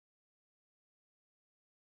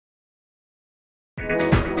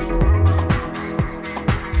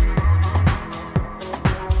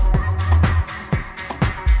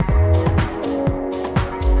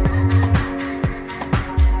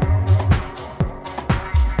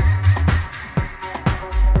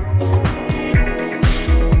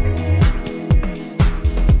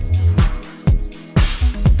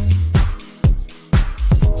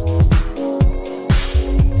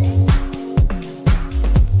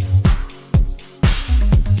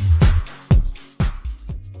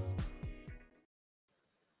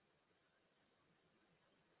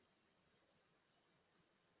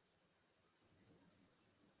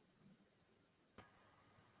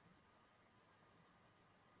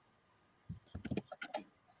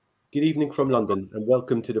Good evening from London and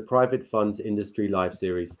welcome to the Private Funds Industry Live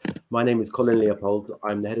series. My name is Colin Leopold.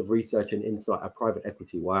 I'm the head of research and insight at Private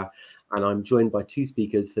Equity Wire, and I'm joined by two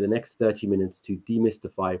speakers for the next 30 minutes to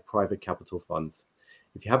demystify private capital funds.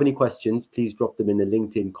 If you have any questions, please drop them in the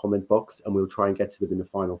LinkedIn comment box and we'll try and get to them in the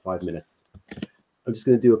final 5 minutes. I'm just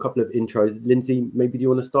going to do a couple of intros. Lindsay, maybe do you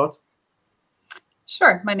want to start?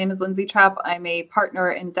 Sure. My name is Lindsay Trapp. I'm a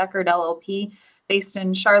partner in Deckard LLP based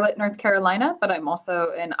in Charlotte, North Carolina, but I'm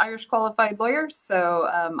also an Irish qualified lawyer. So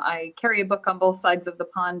I carry a book on both sides of the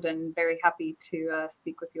pond and very happy to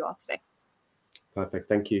speak with you all today. Perfect.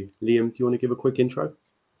 Thank you. Liam, do you want to give a quick intro?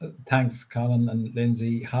 Thanks, Colin and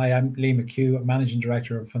Lindsay. Hi, I'm Liam McHugh, Managing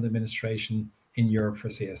Director of Fund Administration in Europe for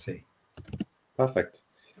CSC. Perfect.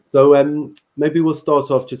 So maybe we'll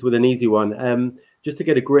start off just with an easy one. Just to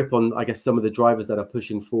get a grip on, I guess, some of the drivers that are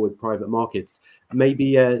pushing forward private markets.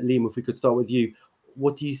 Maybe, Liam, if we could start with you,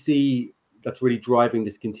 what do you see that's really driving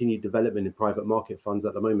this continued development in private market funds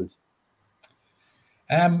at the moment?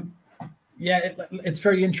 Yeah, it's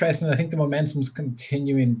very interesting. I think the momentum's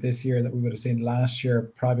continuing this year that we would have seen last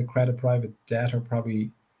year. Private credit, private debt are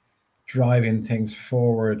probably driving things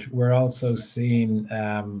forward. We're also seeing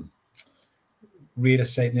real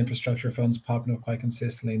estate and infrastructure funds popping up quite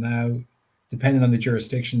consistently now. Depending on the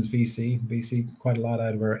jurisdictions, VC quite a lot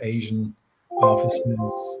out of our Asian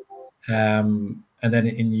offices. And then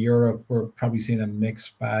in Europe, we're probably seeing a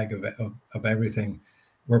mixed bag of everything.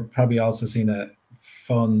 We're probably also seeing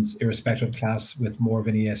funds, irrespective of class, with more of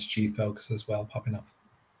an ESG focus as well popping up.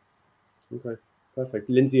 Okay, perfect.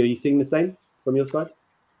 Lindsay, are you seeing the same from your side?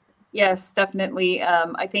 Yes, definitely.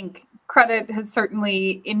 I think credit has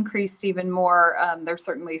certainly increased even more. There's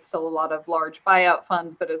certainly still a lot of large buyout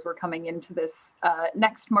funds, but as we're coming into this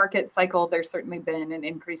next market cycle, there's certainly been an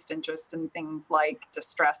increased interest in things like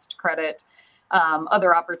distressed credit,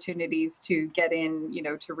 other opportunities to get in,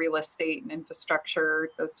 to real estate and infrastructure.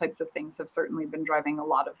 Those types of things have certainly been driving a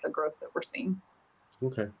lot of the growth that we're seeing.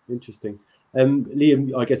 Okay, interesting.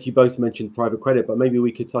 Liam, I guess you both mentioned private credit, but maybe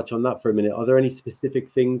we could touch on that for a minute. Are there any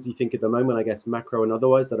specific things you think at the moment, I guess macro and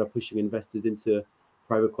otherwise, that are pushing investors into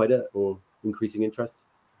private credit or increasing interest?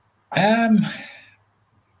 Well,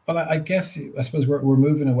 I suppose we're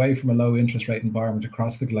moving away from a low interest rate environment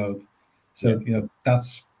across the globe. So,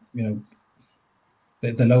 that's,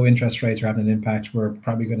 the low interest rates are having an impact. We're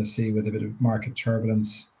probably going to see with a bit of market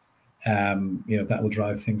turbulence, that will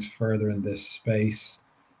drive things further in this space.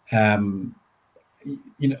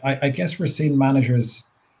 I guess we're seeing managers,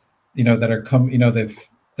 that are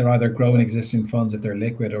they're either growing existing funds if they're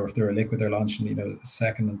liquid, or if they're liquid, they're launching,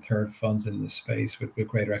 second and third funds in the space with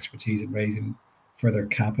greater expertise in raising further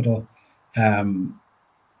capital. And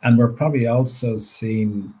we're probably also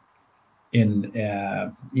seeing in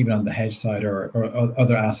even on the hedge side or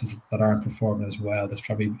other assets that aren't performing as well, there's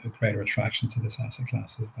probably a greater attraction to this asset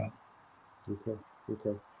class as well.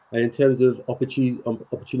 Okay. And in terms of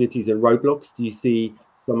opportunities and roadblocks, do you see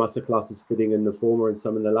some asset classes fitting in the former and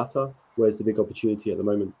some in the latter? Where's the big opportunity at the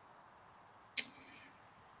moment?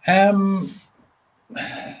 I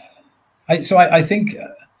think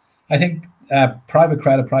private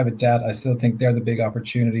credit, private debt, I still think they're the big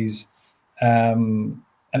opportunities. And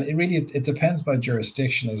it depends by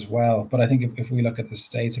jurisdiction as well. But I think if we look at the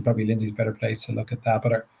States, and probably Lindsay's better place to look at that,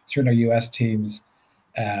 but certainly our US teams,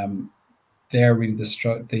 they're really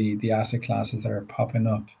the asset classes that are popping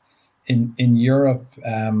up. In Europe,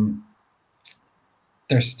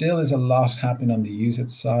 there still is a lot happening on the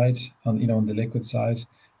UCITS side, on the liquid side,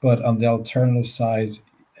 but on the alternative side,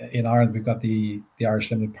 in Ireland, we've got the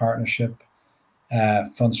Irish Limited Partnership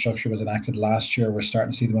fund structure was enacted last year. We're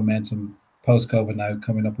starting to see the momentum post-COVID now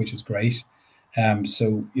coming up, which is great.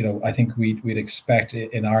 So I think we'd expect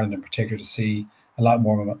in Ireland in particular to see a lot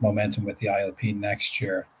more momentum with the ILP next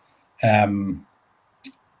year.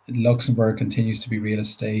 Luxembourg continues to be real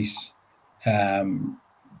estate,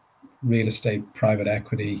 private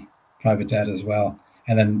equity, private debt as well.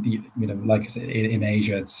 And then, like I said, in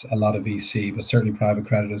Asia, it's a lot of VC, but certainly private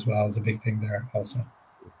credit as well is a big thing there also.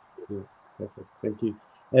 Yeah, perfect. Thank you.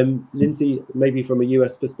 Lindsay, maybe from a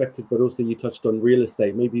US perspective, but also you touched on real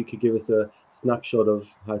estate. Maybe you could give us a snapshot of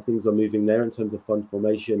how things are moving there in terms of fund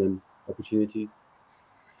formation and opportunities.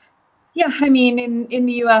 Yeah, I mean, in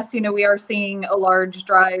the US, we are seeing a large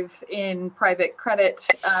drive in private credit.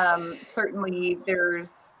 Certainly,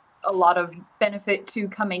 there's a lot of benefit to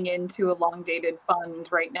coming into a long-dated fund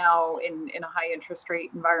right now in a high interest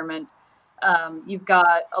rate environment. You've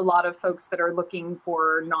got a lot of folks that are looking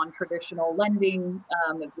for non-traditional lending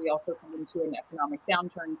as we also come into an economic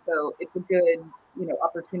downturn. So it's a good,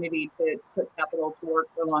 opportunity to put capital to work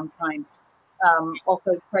for a long time.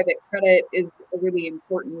 Also, private credit is a really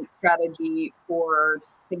important strategy for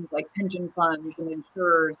things like pension funds and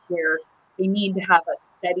insurers, where they need to have a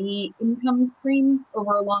steady income stream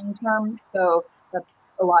over a long term. So that's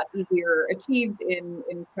a lot easier achieved in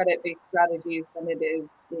credit-based strategies than it is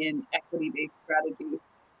in equity-based strategies.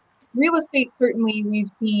 Real estate, certainly we've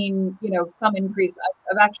seen, some increase.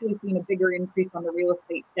 I've actually seen a bigger increase on the real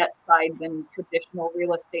estate debt side than traditional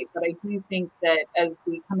real estate. But I do think that as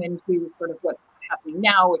we come into sort of what's happening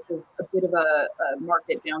now, which is a bit of a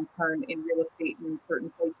market downturn in real estate in certain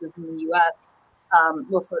places in the US,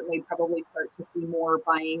 we'll certainly probably start to see more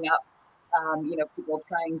buying up, people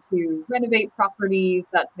trying to renovate properties,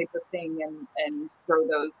 that type of thing, and grow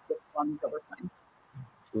those with funds over time.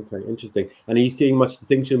 Okay, interesting. And are you seeing much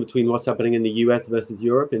distinction between what's happening in the US versus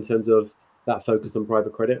Europe in terms of that focus on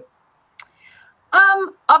private credit?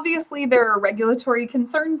 Obviously, there are regulatory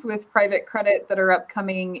concerns with private credit that are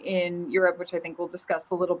upcoming in Europe, which I think we'll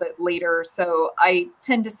discuss a little bit later. So I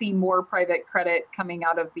tend to see more private credit coming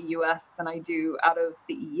out of the US than I do out of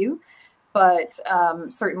the EU. But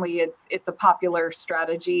certainly it's a popular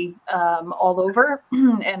strategy all over.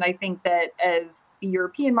 And I think that as the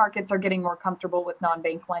European markets are getting more comfortable with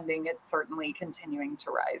non-bank lending, it's certainly continuing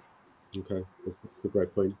to rise. Okay, that's a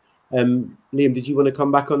great point. Liam, did you want to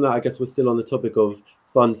come back on that? I guess we're still on the topic of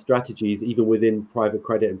fund strategies. Even within private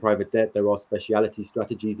credit and private debt, there are speciality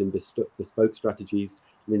strategies and bespoke strategies.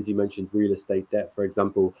 Lindsay mentioned real estate debt, for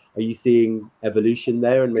example. Are you seeing evolution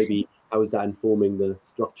there, and maybe how is that informing the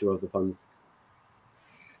structure of the funds?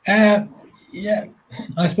 Yeah,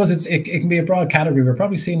 I suppose it can be a broad category. We're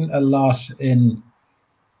probably seeing a lot in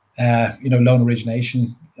loan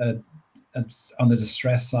origination on the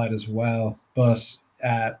distress side as well. But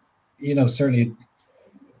certainly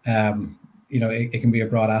it can be a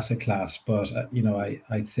broad asset class. But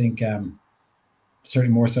I think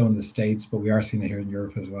certainly more so in the States, but we are seeing it here in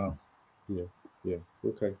Europe as well. Yeah.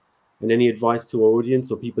 Okay. And any advice to our audience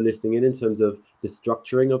or people listening in terms of the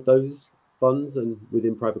structuring of those funds and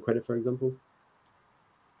within private credit, for example?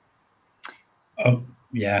 Oh,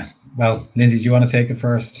 yeah. Well, Lindsay, do you want to take it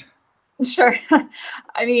first? Sure.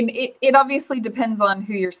 I mean, it obviously depends on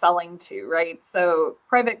who you're selling to, right? So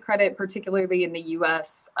private credit, particularly in the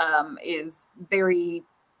US, is very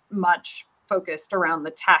much focused around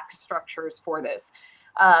the tax structures for this.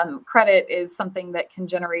 Credit is something that can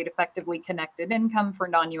generate effectively connected income for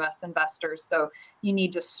non-US investors. So you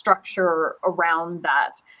need to structure around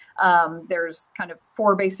that. There's kind of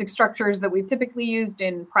 4 basic structures that we've typically used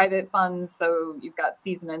in private funds. So you've got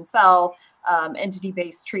season and sell,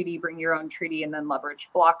 entity-based treaty, bring your own treaty, and then leverage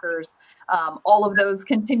blockers. All of those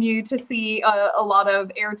continue to see a lot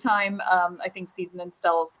of airtime. I think season and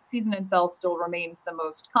sell still remains the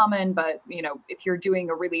most common, but if you're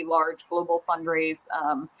doing a really large global fundraise,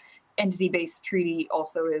 entity-based treaty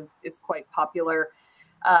also is quite popular.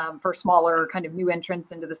 For smaller kind of new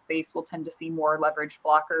entrants into the space, we'll tend to see more leveraged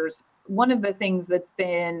blockers. One of the things that's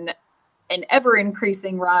been an ever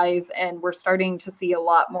increasing rise, and we're starting to see a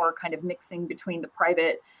lot more kind of mixing between the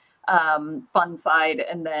private fund side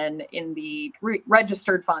and then in the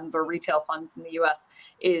registered funds or retail funds in the US,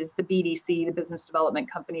 is the BDC, the business development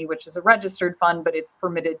company, which is a registered fund, but it's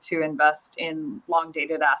permitted to invest in long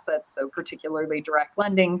dated assets, so particularly direct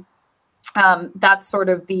lending. That's sort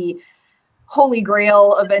of the holy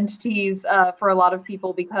grail of entities for a lot of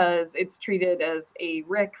people, because it's treated as a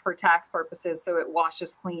RIC for tax purposes. So it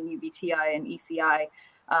washes clean UBTI and ECI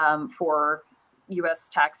for US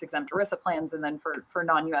tax exempt ERISA plans, and then for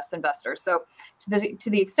non-US investors. So to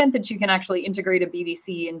the extent that you can actually integrate a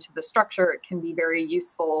BDC into the structure, it can be very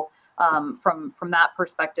useful from that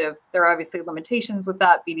perspective. There are obviously limitations with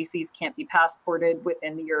that. BDCs can't be passported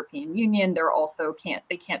within the European Union.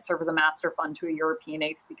 They can't serve as a master fund to a European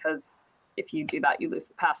eighth, because if you do that, you lose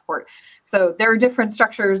the passport. So there are different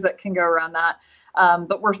structures that can go around that.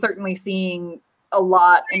 But we're certainly seeing a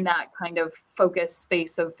lot in that kind of focus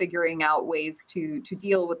space of figuring out ways to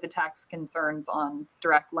deal with the tax concerns on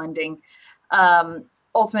direct lending.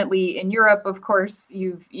 Ultimately, in Europe, of course,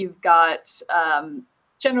 you've got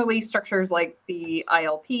generally structures like the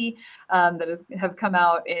ILP that have come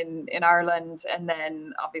out in Ireland, and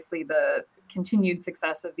then obviously the continued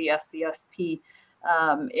success of the SCSP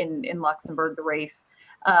in Luxembourg, the RAIF.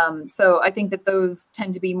 So I think that those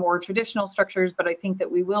tend to be more traditional structures, but I think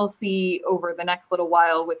that we will see over the next little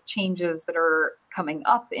while, with changes that are coming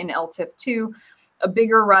up in LTIF2, a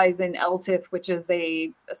bigger rise in LTIF, which is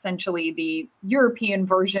essentially the European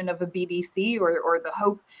version of a BDC, or the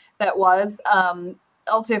hope that was.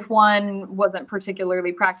 LTIF 1 wasn't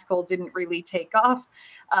particularly practical, didn't really take off.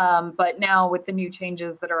 But now with the new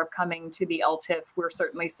changes that are upcoming to the LTIF, we're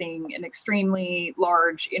certainly seeing an extremely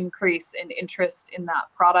large increase in interest in that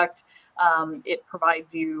product. It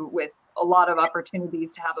provides you with a lot of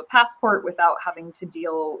opportunities to have a passport without having to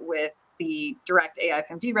deal with the direct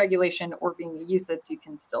AIFMD regulation, or being a UCITS, you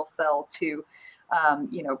can still sell to,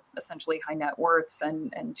 essentially high net worths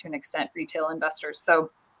and to an extent retail investors.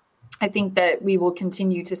 So I think that we will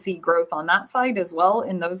continue to see growth on that side as well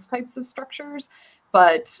in those types of structures.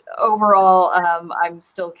 But overall, I'm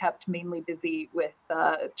still kept mainly busy with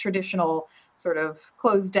traditional sort of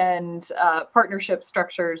closed-end partnership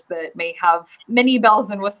structures that may have many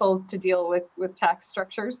bells and whistles to deal with tax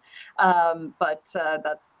structures. But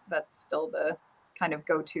that's still the kind of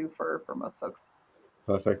go-to for most folks.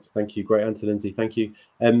 Perfect. Thank you. Great answer, Lindsay. Thank you.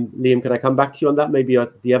 Liam, can I come back to you on that? Maybe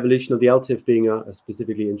the evolution of the LTIF being a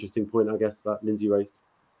specifically interesting point, I guess, that Lindsay raised.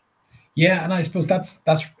 Yeah, and I suppose that's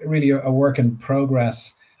really a work in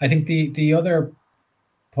progress. I think the other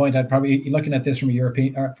point I'd probably, looking at this from a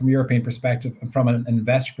European perspective and from an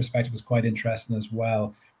investor perspective, is quite interesting as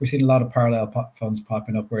well. We're seeing a lot of parallel funds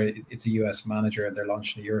popping up where it's a US manager and they're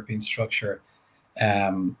launching a European structure,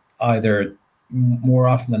 either more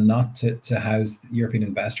often than not to house European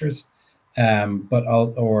investors, but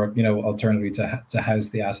alternatively to house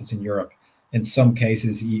the assets in Europe. In some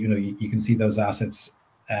cases, you can see those assets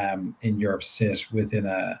in Europe sit within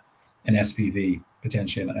an SPV,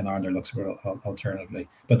 potentially in Ireland or Luxembourg alternatively.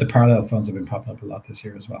 But the parallel funds have been popping up a lot this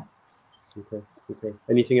year as well. Okay.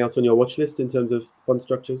 Anything else on your watch list in terms of fund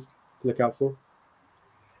structures to look out for?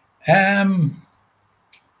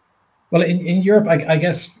 Well, in Europe, I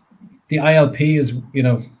guess the ILP is,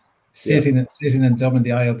 sitting in Dublin.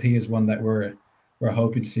 The ILP is one that we're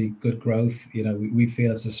hoping to see good growth. We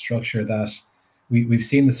feel it's a structure that we've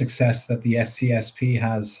seen the success that the SCSP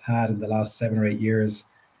has had in the last 7 or 8 years,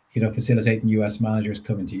 facilitating US managers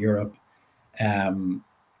coming to Europe. The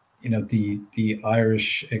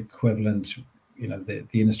Irish equivalent, the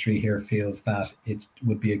industry here feels that it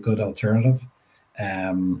would be a good alternative.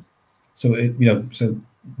 So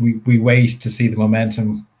we wait to see the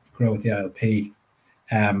momentum grow with the ILP.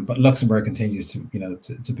 But Luxembourg continues to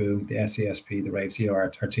boom. The SCSP, the RAVES, our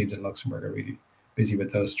teams in Luxembourg are really busy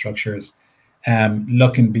with those structures.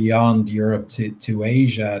 Looking beyond Europe to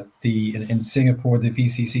Asia, in Singapore, the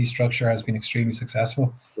VCC structure has been extremely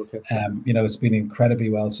successful. Okay. It's been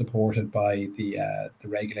incredibly well supported by the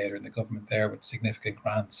regulator and the government there, with significant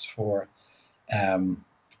grants for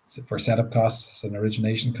setup costs and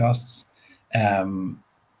origination costs.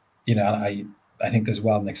 I think there's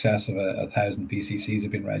well in excess of 1,000 VCCs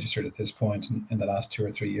have been registered at this point in the last 2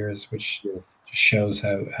 or 3 years, which just shows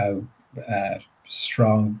how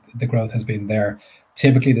strong the growth has been there.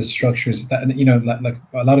 Typically, the structures that like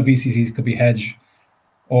a lot of VCCs could be hedge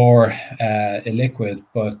or illiquid,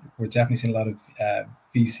 but we're definitely seeing a lot of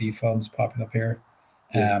VC funds popping up here.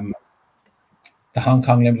 The Hong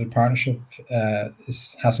Kong Limited Partnership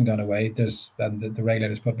hasn't gone away. The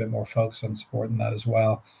regulators put a bit more focus on supporting that as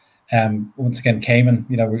well. Once again, Cayman,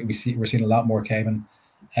 we're seeing a lot more Cayman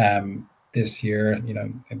this year.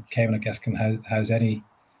 Cayman, I guess, can house any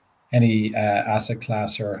asset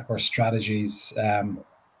class or strategies. But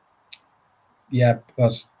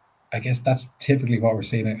I guess that's typically what we're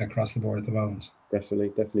seeing across the board at the moment.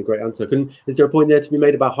 Definitely great answer. Is there a point there to be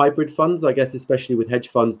made about hybrid funds? I guess especially with hedge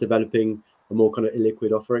funds developing a more kind of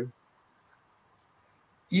illiquid offering.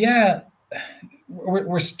 Yeah,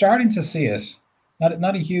 we're starting to see it.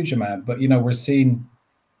 Not a huge amount, but we're seeing.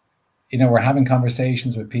 We're having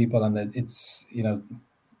conversations with people, and it's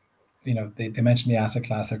they mentioned the asset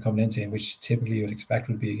class they're coming into, which typically you would expect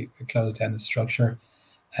would be a closed-ended structure.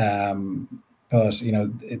 But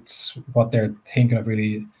it's what they're thinking of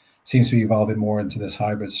really seems to be evolving more into this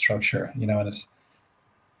hybrid structure. And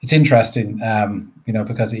it's interesting,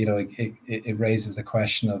 because it raises the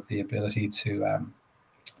question of the ability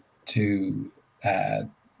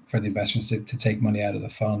for the investors to take money out of the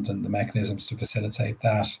fund and the mechanisms to facilitate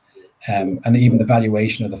that. And even the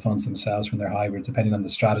valuation of the funds themselves when they're hybrid, depending on the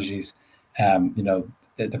strategies, the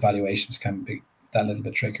valuations can be that little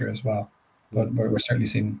bit trickier as well. But we're certainly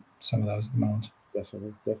seeing some of those at the moment.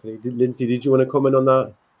 Definitely. Lindsay, did you want to comment on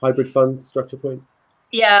that hybrid fund structure point?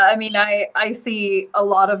 Yeah, I mean, I see a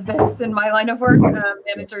lot of this in my line of work.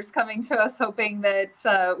 Managers coming to us hoping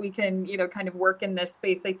that we can, kind of work in this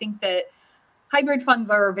space. I think that hybrid funds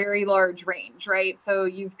are a very large range, right? So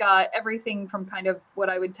you've got everything from kind of what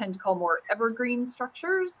I would tend to call more evergreen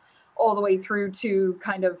structures, all the way through to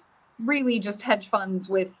kind of really just hedge funds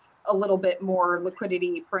with a little bit more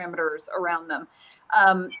liquidity parameters around them.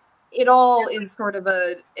 it all is sort of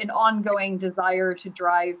an ongoing desire to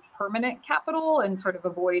drive permanent capital and sort of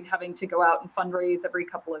avoid having to go out and fundraise every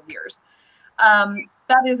couple of years.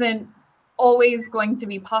 That isn't always going to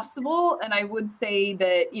be possible. And I would say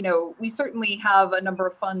that, we certainly have a number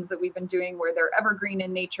of funds that we've been doing where they're evergreen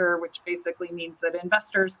in nature, which basically means that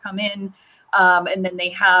investors come in and then they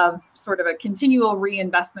have sort of a continual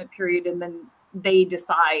reinvestment period, and then they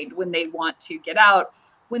decide when they want to get out.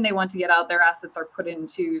 When they want to get out, their assets are put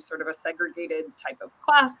into sort of a segregated type of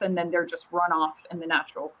class, and then they're just run off in the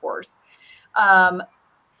natural course.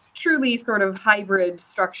 Truly sort of hybrid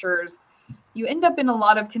structures, you end up in a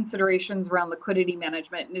lot of considerations around liquidity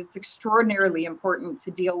management, and it's extraordinarily important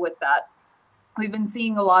to deal with that. We've been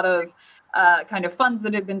seeing a lot of kind of funds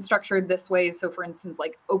that have been structured this way. So for instance,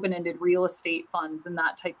 like open-ended real estate funds and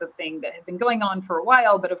that type of thing that have been going on for a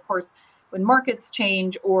while. But of course, when markets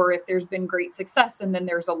change, or if there's been great success and then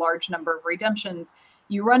there's a large number of redemptions,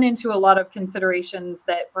 you run into a lot of considerations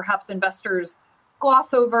that perhaps investors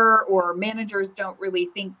gloss over or managers don't really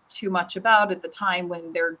think too much about at the time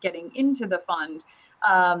when they're getting into the fund.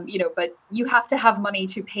 But you have to have money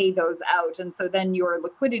to pay those out. And so then your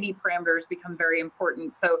liquidity parameters become very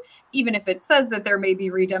important. So even if it says that there may be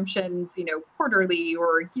redemptions, quarterly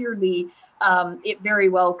or yearly, it very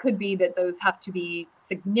well could be that those have to be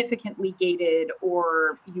significantly gated,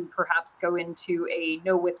 or you perhaps go into a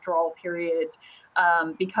no withdrawal period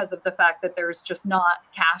because of the fact that there's just not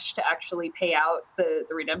cash to actually pay out the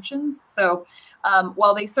redemptions. So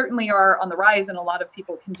while they certainly are on the rise and a lot of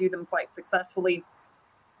people can do them quite successfully,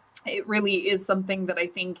 it really is something that I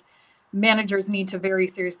think managers need to very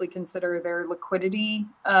seriously consider their liquidity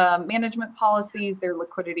management policies, their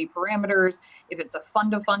liquidity parameters. If it's a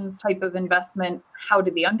fund of funds type of investment, how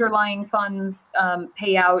do the underlying funds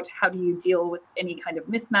pay out? How do you deal with any kind of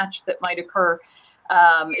mismatch that might occur?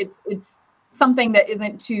 It's something that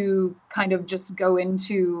isn't to kind of just go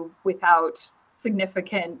into without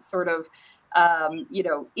significant sort of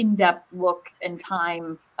in-depth look and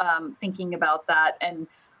time thinking about that. And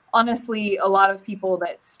honestly, a lot of people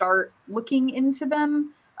that start looking into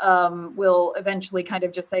them will eventually kind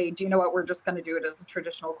of just say, do you know what, we're just going to do it as a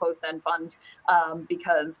traditional closed-end fund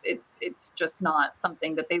because it's just not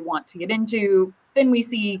something that they want to get into. Then we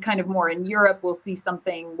see kind of more in Europe, we'll see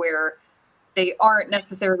something where they aren't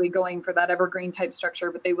necessarily going for that evergreen type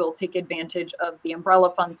structure, but they will take advantage of the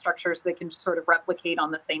umbrella fund structure so they can just sort of replicate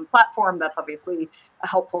on the same platform. That's obviously a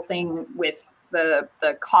helpful thing with the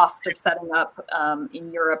cost of setting up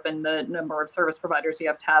in Europe and the number of service providers you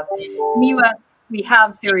have to have. In the US, we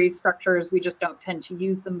have series structures. We just don't tend to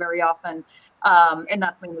use them very often. And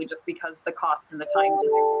that's mainly just because the cost and the time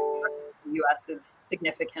to in the US is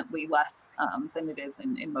significantly less than it is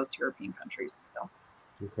in most European countries. So.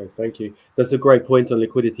 Okay, thank you. That's a great point on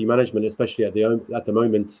liquidity management, especially at the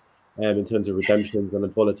moment in terms of redemptions and the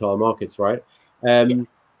volatile markets, right? Yes.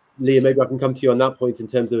 Leah, maybe I can come to you on that point in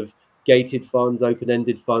terms of gated funds,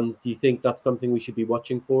 open-ended funds. Do you think that's something we should be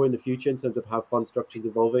watching for in the future in terms of how fund structures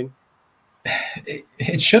evolving?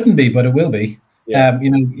 It shouldn't be, but it will be. Yeah.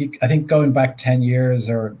 I think going back 10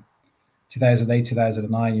 years or 2008,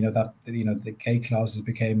 2009, the gate clauses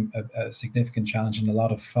became a significant challenge in a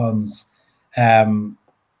lot of funds.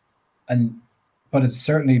 But it's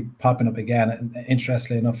certainly popping up again. And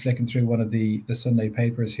interestingly enough, flicking through one of the Sunday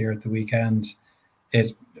papers here at the weekend,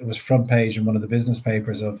 it was front page in one of the business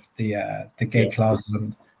papers of the gate clauses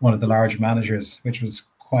and one of the large managers, which was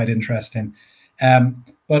quite interesting.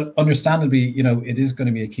 But understandably, it is going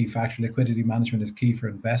to be a key factor. Liquidity management is key for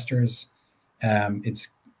investors. It's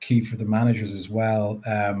key for the managers as well.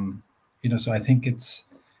 So I think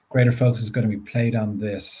it's greater focus is going to be played on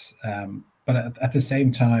this. But at the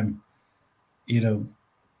same time,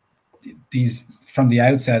 these from the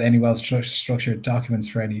outset, any well-structured documents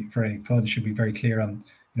for any fund should be very clear on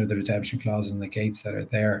the redemption clauses and the gates that are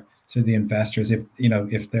there. So the investors,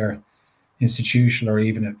 if they're institutional or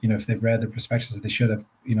even if they've read the prospectus, they should have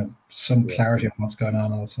some clarity on what's going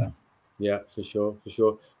on also. Yeah, for sure.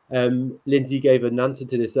 Lindsay gave an answer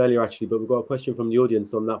to this earlier actually, but we've got a question from the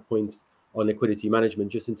audience on that point on liquidity management,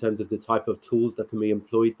 just in terms of the type of tools that can be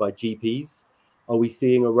employed by GPs. Are we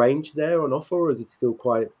seeing a range there on offer, or is it still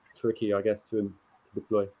quite tricky, I guess, to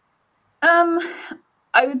deploy?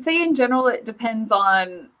 I would say in general, it depends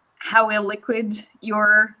on how illiquid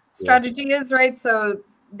your strategy is, right? So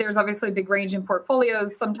there's obviously a big range in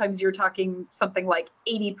portfolios. Sometimes you're talking something like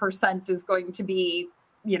 80% is going to be,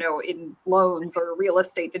 in loans or real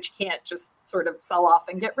estate that you can't just sort of sell off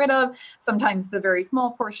and get rid of. Sometimes it's a very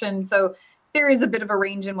small portion. So there is a bit of a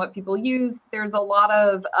range in what people use. There's a lot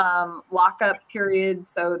of lockup periods.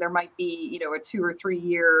 So there might be, a 2 or 3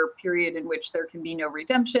 year period in which there can be no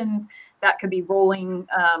redemptions. That could be rolling.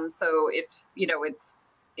 So if, it's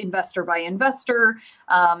investor by investor,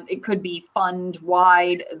 it could be fund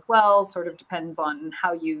wide as well. Sort of depends on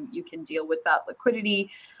how you can deal with that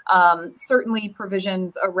liquidity. Certainly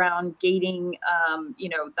provisions around gating,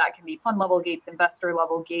 that can be fund level gates, investor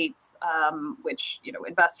level gates, which,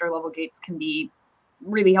 investor level gates can be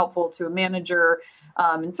really helpful to a manager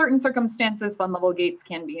in certain circumstances. Fund level gates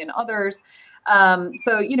can be in others.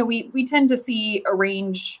 So, we tend to see a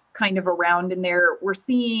range kind of around in there. We're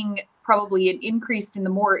seeing probably an increase in the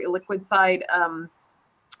more illiquid side.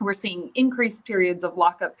 We're seeing increased periods of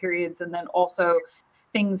lockup periods, and then also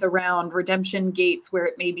things around redemption gates where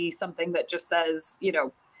it may be something that just says,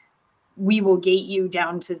 we will gate you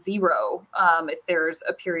down to 0 if there's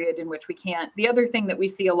a period in which we can't. The other thing that we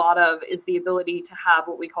see a lot of is the ability to have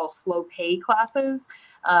what we call slow pay classes.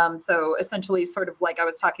 So essentially, sort of like I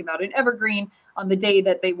was talking about in Evergreen, on the day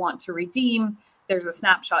that they want to redeem, there's a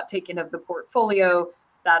snapshot taken of the portfolio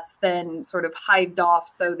that's then sort of hived off.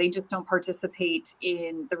 So they just don't participate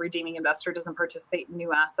in, the redeeming investor doesn't participate in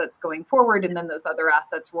new assets going forward. And then those other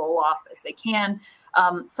assets roll off as they can.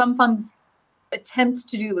 Some funds attempt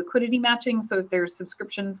to do liquidity matching. So if there's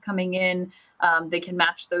subscriptions coming in, they can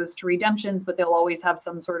match those to redemptions, but they'll always have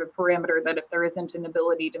some sort of parameter that if there isn't an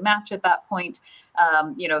ability to match at that point,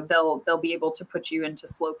 they'll be able to put you into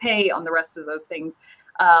slow pay on the rest of those things.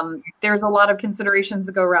 There's a lot of considerations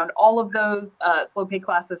that go around all of those. Slow pay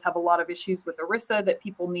classes have a lot of issues with ERISA that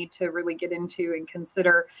people need to really get into and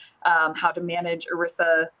consider how to manage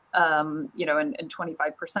ERISA, and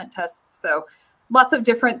 25% tests. So lots of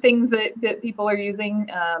different things that people are using,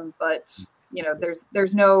 but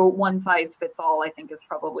there's no one size fits all, I think, is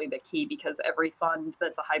probably the key, because every fund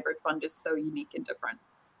that's a hybrid fund is so unique and different.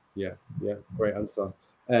 Yeah, great answer.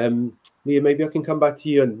 Leah, maybe I can come back to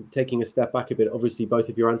you, and taking a step back a bit. Obviously, both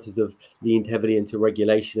of your answers have leaned heavily into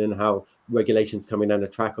regulation and how regulations coming down the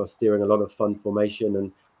track are steering a lot of fund formation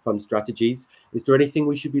and fund strategies. Is there anything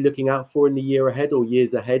we should be looking out for in the year ahead or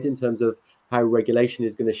years ahead in terms of how regulation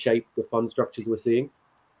is going to shape the fund structures we're seeing?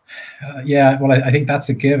 Yeah, well, I think that's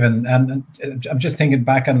a given. And I'm just thinking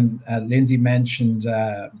back on, Lindsay mentioned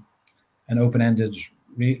an open-ended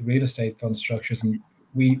real estate fund structures. And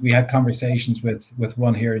we had conversations with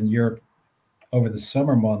one here in Europe over the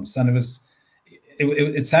summer months. And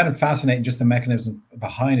it sounded fascinating, just the mechanism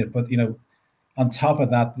behind it. But, on top of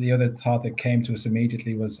that, the other thought that came to us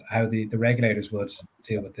immediately was how the regulators would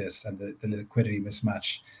deal with this and the liquidity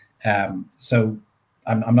mismatch. So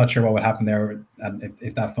I'm not sure what would happen there and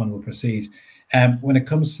if that fund will proceed. When it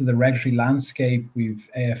comes to the regulatory landscape, we've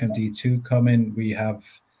AFMD2 coming. We have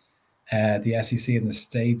the SEC in the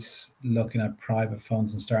States looking at private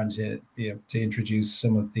funds and starting to introduce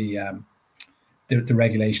some of the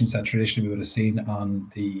regulations that traditionally we would have seen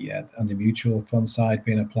on the mutual fund side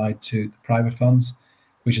being applied to the private funds,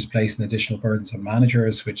 which is placing additional burdens on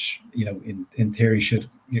managers, which in theory should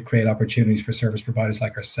create opportunities for service providers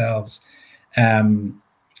like ourselves.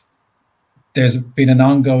 There's been an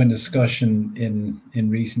ongoing discussion in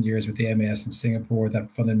recent years with the MAS in Singapore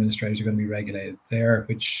that fund administrators are going to be regulated there,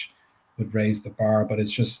 which would raise the bar. But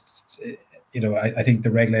it's just, I think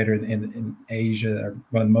the regulator in Asia, or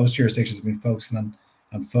well, in most jurisdictions, have been focusing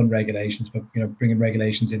on fund regulations, but bringing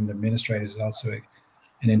regulations in administrators is also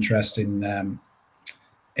an interesting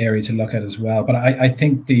area to look at as well. But I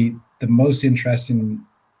think the most interesting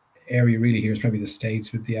area really here is probably the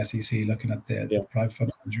States, with the SEC looking at the private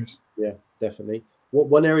fund managers. Yeah, definitely.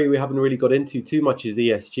 One area we haven't really got into too much is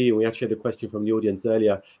ESG, and we actually had a question from the audience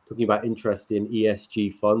earlier talking about interest in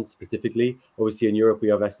ESG funds specifically. Obviously, in Europe we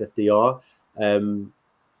have SFDR.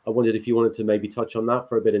 I wondered if you wanted to maybe touch on that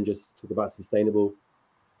for a bit and just talk about sustainable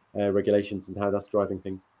regulations and how that's driving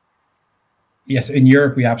things. Yes, in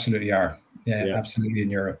Europe we absolutely are. Yeah. Absolutely in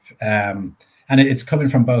Europe. And it's coming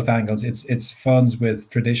from both angles. It's funds with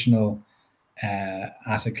traditional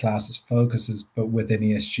asset classes focuses, but with an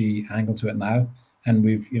ESG angle to it now. And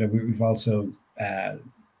we've also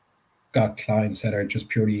got clients that are just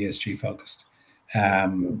purely ESG focused.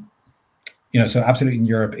 So absolutely in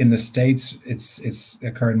Europe. In the States, it's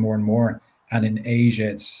occurring more and more, and in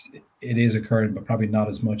Asia, it is occurring, but probably not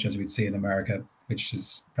as much as we'd see in America, which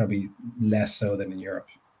is probably less so than in Europe.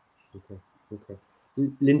 Okay.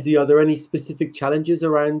 Lindsay, are there any specific challenges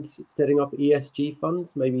around setting up ESG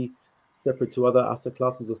funds, maybe separate to other asset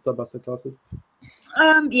classes or sub-asset classes?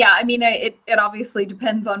 It obviously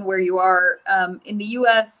depends on where you are. In the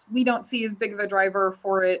US, we don't see as big of a driver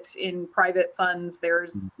for it. In private funds,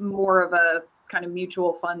 there's more of a kind of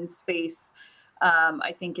mutual fund space.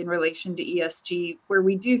 I think in relation to ESG, where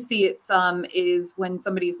we do see it some is when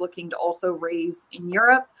somebody's looking to also raise in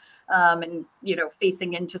Europe, and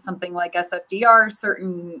facing into something like SFDR.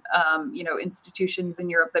 Certain institutions in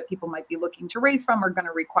Europe that people might be looking to raise from are going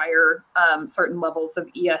to require certain levels of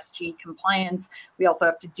ESG compliance. We also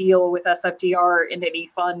have to deal with SFDR in any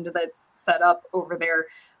fund that's set up over there.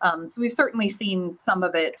 So we've certainly seen some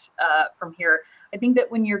of it from here. I think that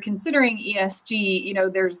when you're considering ESG,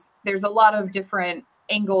 there's a lot of different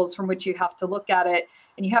angles from which you have to look at it.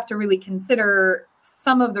 And you have to really consider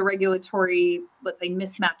some of the regulatory, let's say,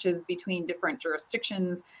 mismatches between different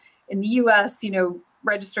jurisdictions. In the US,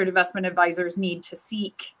 registered investment advisors need to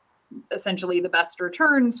seek essentially the best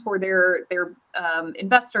returns for their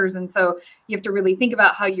investors. And so you have to really think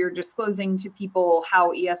about how you're disclosing to people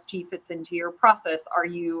how ESG fits into your process. Are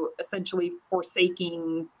you essentially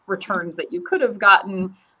forsaking returns that you could have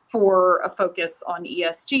gotten for a focus on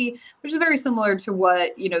ESG, which is very similar to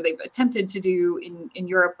what they've attempted to do in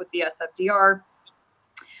Europe with the SFDR.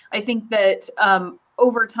 I think that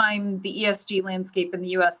over time, the ESG landscape in the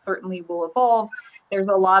US certainly will evolve. There's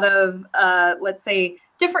a lot of, let's say,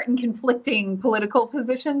 different and conflicting political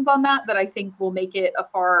positions on that I think will make it a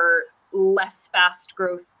far less fast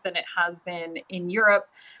growth than it has been in Europe.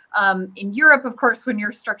 In Europe, of course, when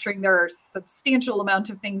you're structuring, there are a substantial amount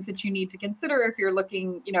of things that you need to consider. If you're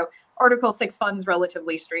looking, Article 6 funds,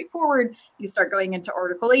 relatively straightforward. You start going into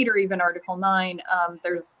Article 8 or even Article 9.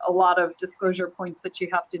 There's a lot of disclosure points that you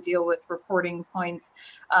have to deal with, reporting points,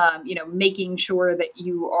 making sure that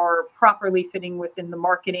you are properly fitting within the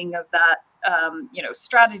marketing of that,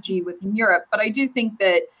 strategy within Europe. But I do think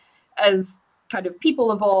that as kind of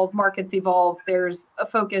people evolve, markets evolve, there's a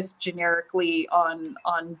focus generically on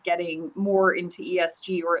getting more into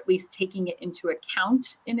ESG, or at least taking it into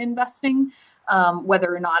account in investing,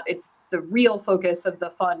 whether or not it's the real focus of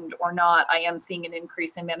the fund or not. I am seeing an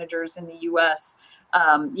increase in managers in the US,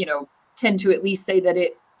 tend to at least say that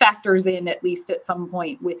it factors in at least at some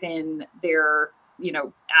point within their,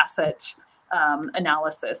 asset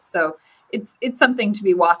analysis. So it's something to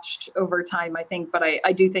be watched over time, I think, but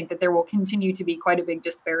I do think that there will continue to be quite a big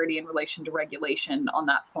disparity in relation to regulation on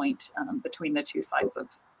that point between the two sides of.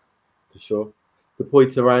 For sure. The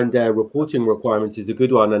point around reporting requirements is a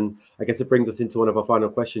good one, and I guess it brings us into one of our final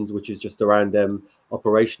questions, which is just around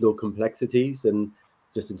operational complexities and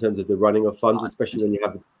just in terms of the running of funds, especially when you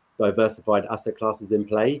have diversified asset classes in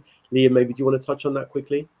play. Liam, maybe do you want to touch on that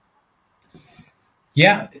quickly?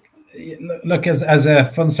 Yeah. Look, as a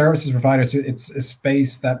fund services provider, it's a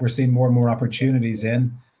space that we're seeing more and more opportunities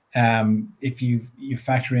in. If you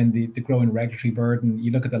factor in the growing regulatory burden,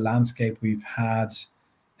 you look at the landscape we've had,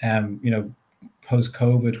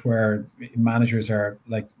 post-COVID, where managers are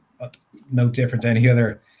like no different than any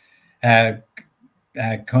other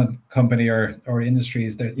company or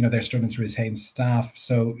industries. They're struggling to retain staff.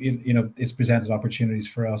 So it's presented opportunities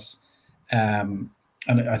for us, and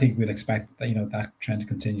I think we'll expect that trend to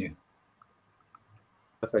continue.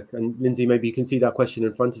 Perfect. And Lindsay, maybe you can see that question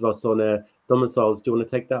in front of us on domiciles. Do you want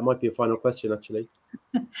to take that? Might be a final question, actually.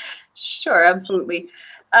 Sure, absolutely.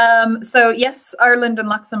 So yes, Ireland and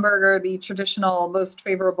Luxembourg are the traditional most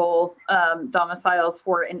favorable domiciles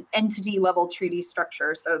for an entity level treaty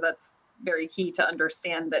structure. So that's very key to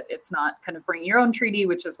understand that it's not kind of bring your own treaty,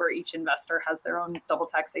 which is where each investor has their own double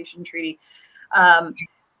taxation treaty.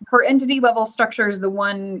 For entity level structures, the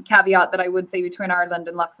one caveat that I would say between Ireland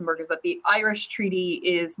and Luxembourg is that the Irish treaty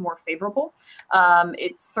is more favorable.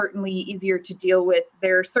 It's certainly easier to deal with.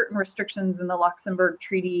 There are certain restrictions in the Luxembourg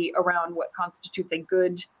treaty around what constitutes a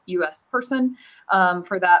good US person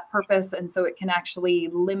for that purpose. And so it can actually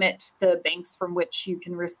limit the banks from which you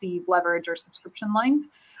can receive leverage or subscription lines.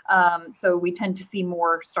 So we tend to see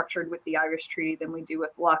more structured with the Irish treaty than we do with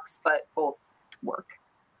Lux, but both work.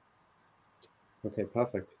 Okay,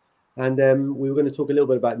 perfect. And we were going to talk a little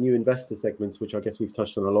bit about new investor segments, which I guess we've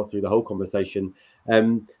touched on a lot through the whole conversation.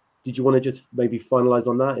 Did you want to just maybe finalize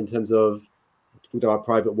on that in terms of talking about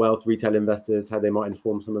private wealth, retail investors, how they might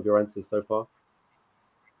inform some of your answers so far?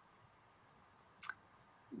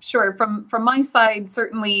 Sure. From my side,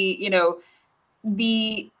 certainly,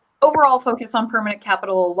 the overall focus on permanent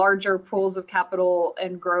capital, larger pools of capital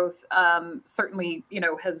and growth certainly,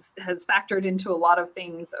 has factored into a lot of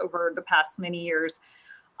things over the past many years.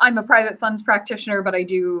 I'm a private funds practitioner, but I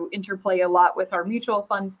do interplay a lot with our mutual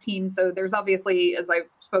funds team. So there's obviously, as I've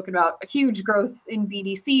spoken about, a huge growth in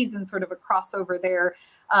BDCs and sort of a crossover there.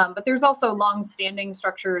 But there's also long-standing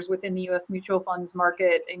structures within the U.S. mutual funds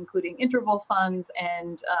market, including interval funds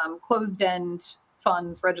and closed-end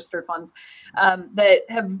funds, registered funds, that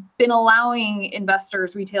have been allowing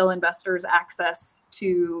investors, retail investors, access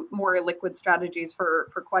to more illiquid strategies for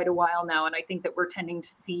quite a while now. And I think that we're tending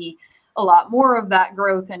to see a lot more of that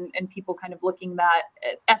growth, and people kind of looking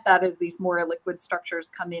at that as these more illiquid structures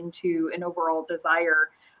come into an overall desire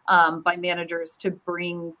by managers to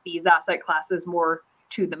bring these asset classes more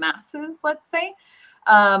to the masses, let's say.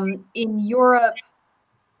 In Europe,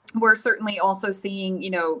 we're certainly also seeing,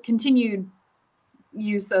 continued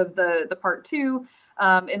use of the Part 2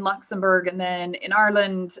 in Luxembourg, and then in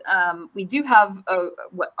Ireland, we do have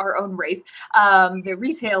our own RAIF, the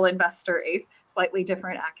Retail Investor AIF, slightly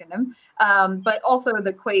different acronym, but also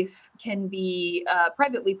the QUAIF can be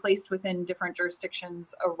privately placed within different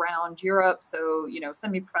jurisdictions around Europe. So,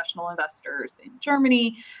 semi-professional investors in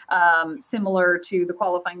Germany, similar to the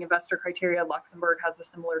qualifying investor criteria, Luxembourg has a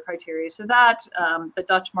similar criteria to that. The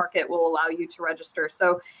Dutch market will allow you to register.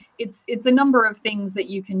 So it's a number of things that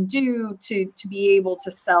you can do to be able to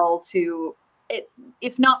sell to,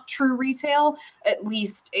 if not true retail, at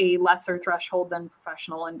least a lesser threshold than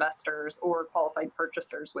professional investors or qualified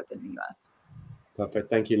purchasers within the US. Perfect.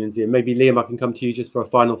 Thank you, Lindsay. And maybe Liam, I can come to you just for a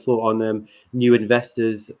final thought on new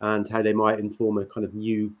investors and how they might inform a kind of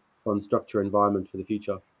new fund structure environment for the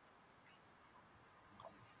future.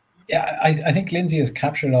 Yeah, I think Lindsay has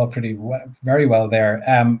captured it all very well there.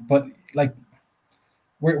 But like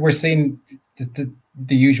we're seeing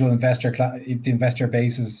the usual investor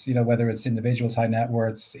bases, whether it's individuals, high net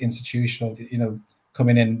worths, institutional,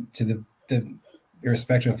 coming in to the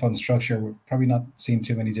irrespective of fund structure. We're probably not seeing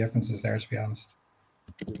too many differences there, to be honest.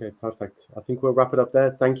 Okay, perfect. I think we'll wrap it up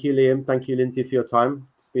there. Thank you, Liam. Thank you, Lindsay, for your time.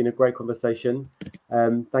 It's been a great conversation.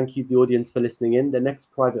 Thank you, the audience, for listening in. The next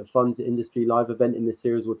Private Funds Industry Live event in this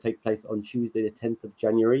series will take place on Tuesday, the 10th of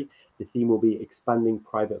January. The theme will be expanding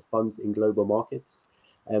private funds in global markets.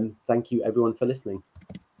 Thank you, everyone, for listening.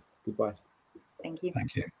 Goodbye. Thank you.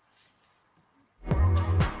 Thank you.